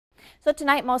So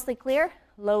tonight, mostly clear.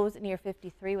 Lows near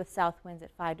 53 with south winds at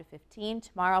 5 to 15.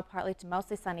 Tomorrow, partly to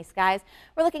mostly sunny skies.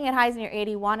 We're looking at highs near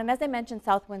 81. And as I mentioned,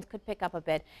 south winds could pick up a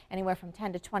bit, anywhere from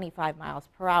 10 to 25 miles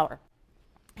per hour.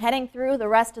 Heading through the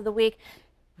rest of the week,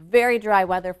 very dry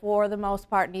weather for the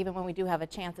most part, and even when we do have a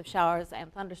chance of showers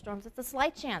and thunderstorms, it's a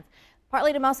slight chance.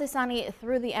 Partly to mostly sunny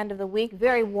through the end of the week.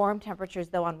 Very warm temperatures,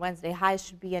 though, on Wednesday. Highs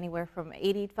should be anywhere from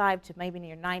 85 to maybe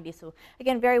near 90. So,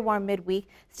 again, very warm midweek.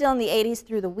 Still in the 80s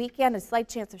through the weekend. A slight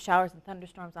chance of showers and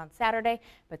thunderstorms on Saturday,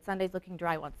 but Sunday's looking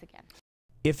dry once again.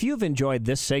 If you've enjoyed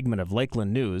this segment of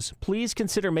Lakeland News, please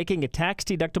consider making a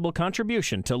tax-deductible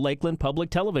contribution to Lakeland Public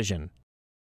Television.